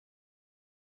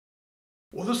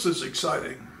Well, this is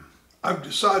exciting. I've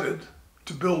decided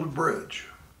to build a bridge.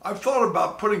 I've thought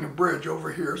about putting a bridge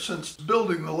over here since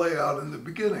building the layout in the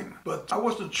beginning, but I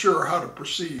wasn't sure how to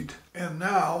proceed. And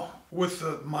now, with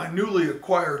my newly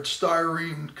acquired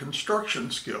styrene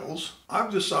construction skills,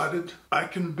 I've decided I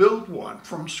can build one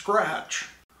from scratch.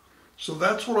 So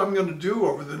that's what I'm going to do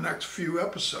over the next few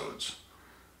episodes.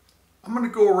 I'm going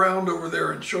to go around over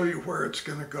there and show you where it's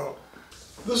going to go.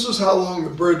 This is how long the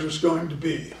bridge is going to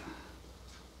be.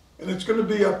 And it's going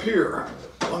to be up here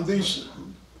on these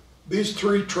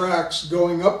three tracks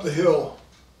going up the hill.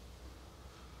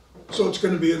 So it's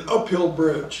going to be an uphill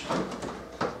bridge.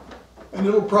 And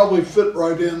it'll probably fit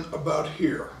right in about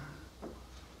here.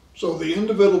 So the end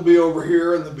of it will be over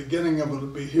here and the beginning of it will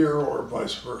be here, or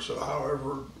vice versa,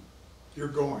 however you're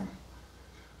going.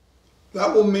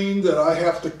 That will mean that I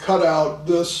have to cut out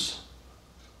this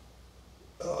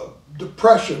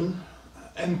depression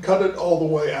and cut it all the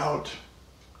way out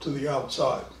to the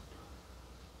outside.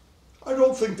 I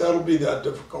don't think that'll be that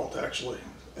difficult, actually.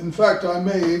 In fact, I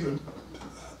may even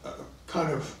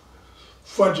kind of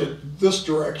fudge it this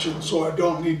direction so I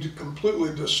don't need to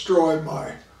completely destroy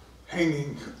my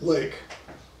hanging lake.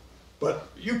 But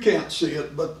you can't see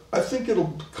it, but I think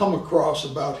it'll come across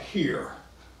about here.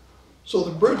 So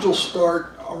the bridge will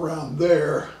start around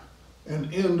there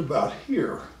and end about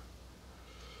here.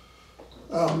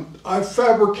 I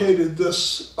fabricated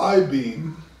this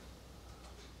I-beam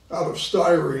out of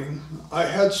styrene. I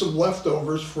had some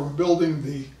leftovers from building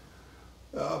the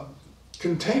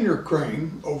container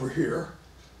crane over here.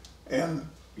 And,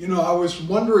 you know, I was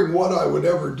wondering what I would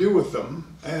ever do with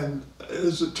them. And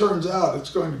as it turns out, it's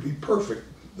going to be perfect.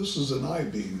 This is an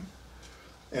I-beam.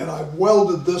 And I've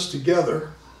welded this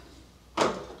together.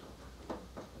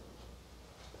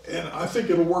 And I think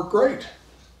it'll work great.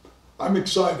 I'm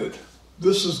excited.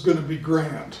 This is going to be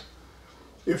grand.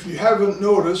 If you haven't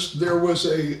noticed, there was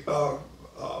an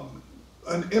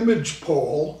image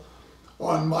poll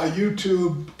on my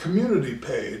YouTube community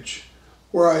page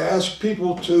where I asked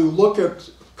people to look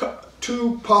at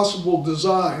two possible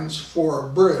designs for a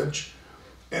bridge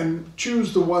and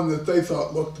choose the one that they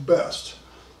thought looked the best.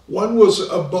 One was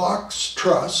a box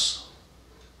truss,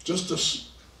 just a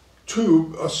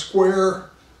tube, a square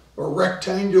or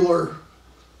rectangular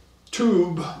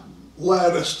tube,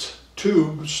 latticed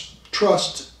tube,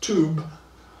 trussed tube,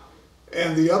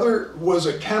 and the other was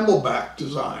a camelback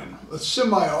design, a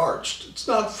semi-arched. It's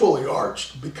not fully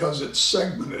arched because it's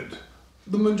segmented.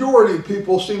 The majority of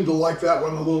people seem to like that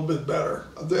one a little bit better.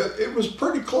 It was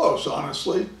pretty close,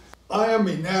 honestly. I am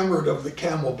enamored of the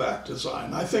camelback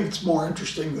design. I think it's more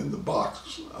interesting than the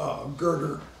box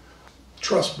girder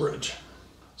truss bridge.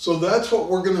 So that's what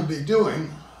we're going to be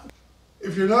doing.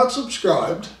 If you're not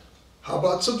subscribed, how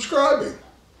about subscribing?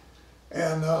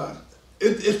 And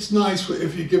it's nice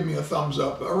if you give me a thumbs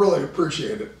up. I really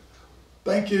appreciate it.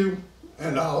 Thank you,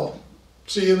 and I'll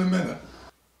see you in a minute.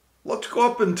 Let's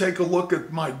go up and take a look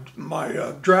at my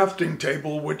drafting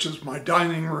table, which is my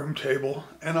dining room table,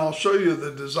 and I'll show you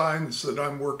the designs that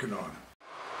I'm working on.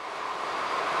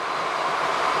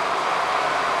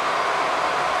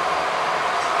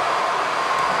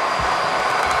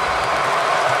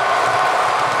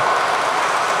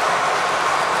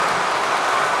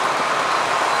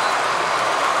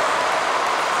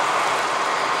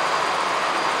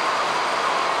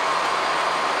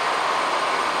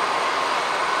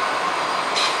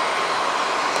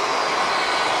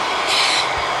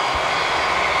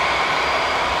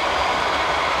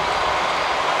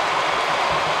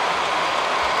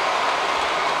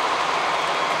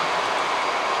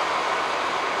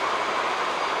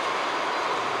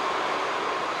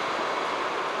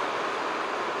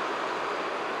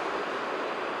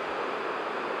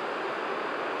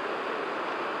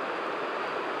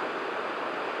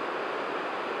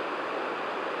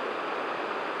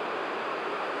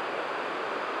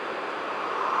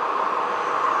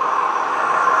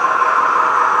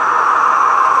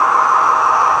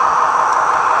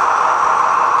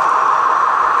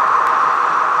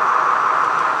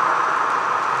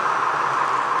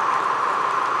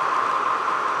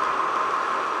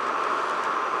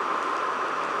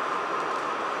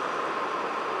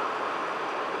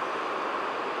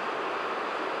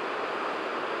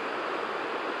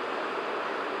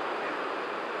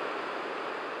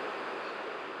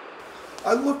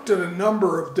 I looked at a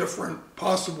number of different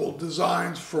possible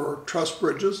designs for truss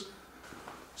bridges,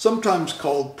 sometimes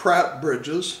called Pratt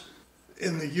bridges,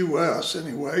 in the US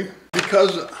anyway,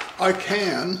 because I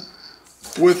can,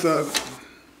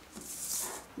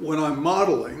 when I'm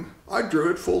modeling, I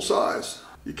drew it full size.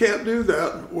 You can't do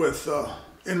that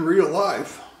in real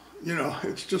life. You know,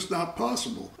 it's just not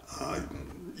possible.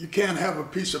 You can't have a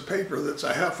piece of paper that's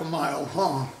a half a mile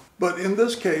long. But in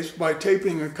this case, by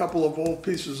taping a couple of old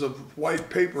pieces of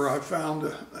white paper I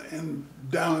found and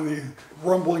down in the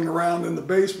rumbling around in the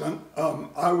basement,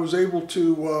 I was able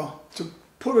to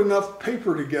put enough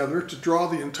paper together to draw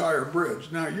the entire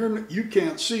bridge. Now you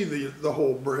can't see the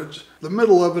whole bridge. The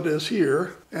middle of it is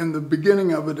here, and the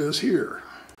beginning of it is here.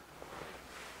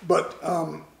 But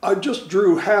I just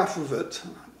drew half of it.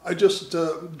 I just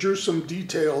drew some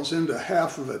details into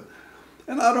half of it.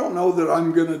 And I don't know that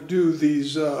I'm going to do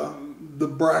these, the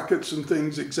brackets and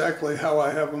things exactly how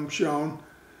I have them shown.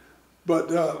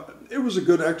 But it was a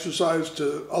good exercise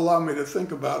to allow me to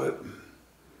think about it.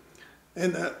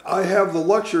 And I have the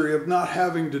luxury of not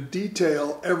having to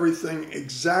detail everything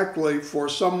exactly for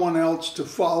someone else to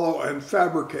follow and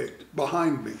fabricate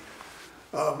behind me.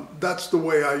 That's the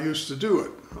way I used to do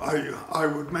it. I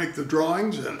would make the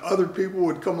drawings, and other people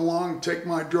would come along, take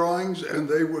my drawings, and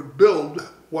they would build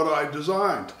what I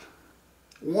designed.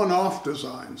 One-off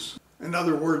designs. In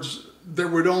other words, there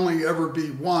would only ever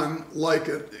be one like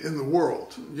it in the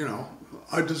world. You know,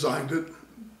 I designed it,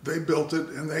 they built it,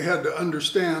 and they had to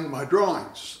understand my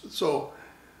drawings. So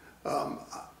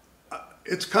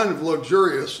it's kind of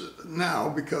luxurious now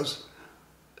because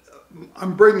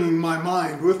I'm bringing my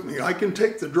mind with me. I can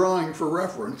take the drawing for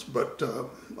reference, but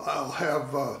I'll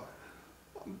have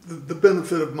the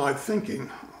benefit of my thinking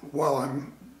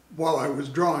while I was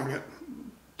drawing it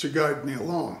to guide me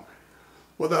along,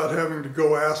 without having to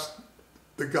go ask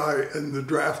the guy in the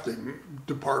drafting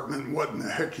department what in the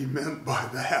heck he meant by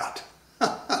that.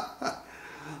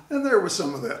 And there was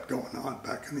some of that going on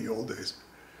back in the old days.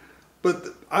 But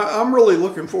I'm really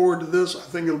looking forward to this. I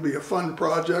think it'll be a fun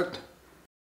project.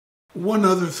 One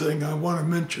other thing I want to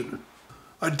mention.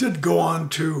 I did go on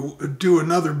to do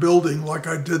another building like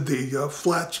I did the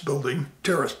Flats building,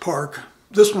 Terrace Park.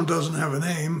 This one doesn't have a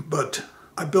name, but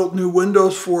I built new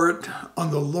windows for it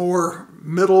on the lower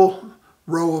middle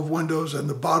row of windows and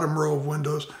the bottom row of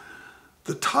windows.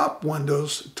 The top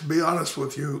windows, to be honest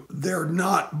with you, they're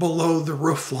not below the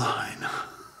roof line.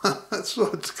 So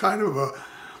it's kind of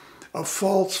a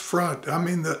false front. I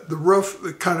mean, the roof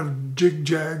it kind of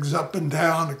jig-jags up and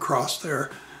down across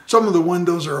there. Some of the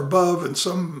windows are above and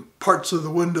some parts of the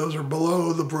windows are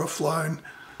below the roof line.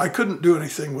 I couldn't do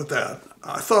anything with that.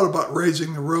 I thought about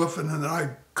raising the roof, and then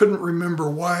I couldn't remember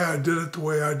why I did it the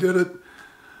way I did it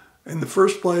in the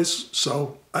first place.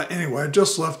 So anyway, I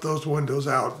just left those windows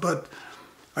out. But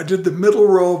I did the middle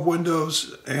row of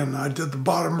windows and I did the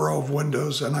bottom row of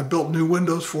windows, and I built new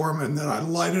windows for them, and then I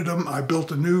lighted them. I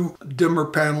built a new dimmer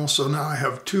panel, so now I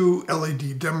have 2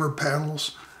 LED dimmer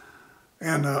panels,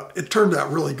 and it turned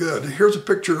out really good. Here's a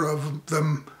picture of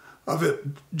it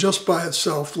just by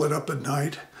itself lit up at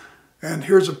night, and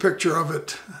here's a picture of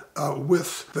it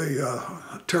with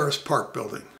the Terrace Park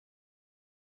building.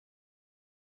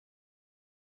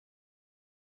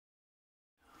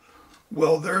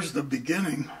 Well, there's the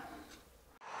beginning.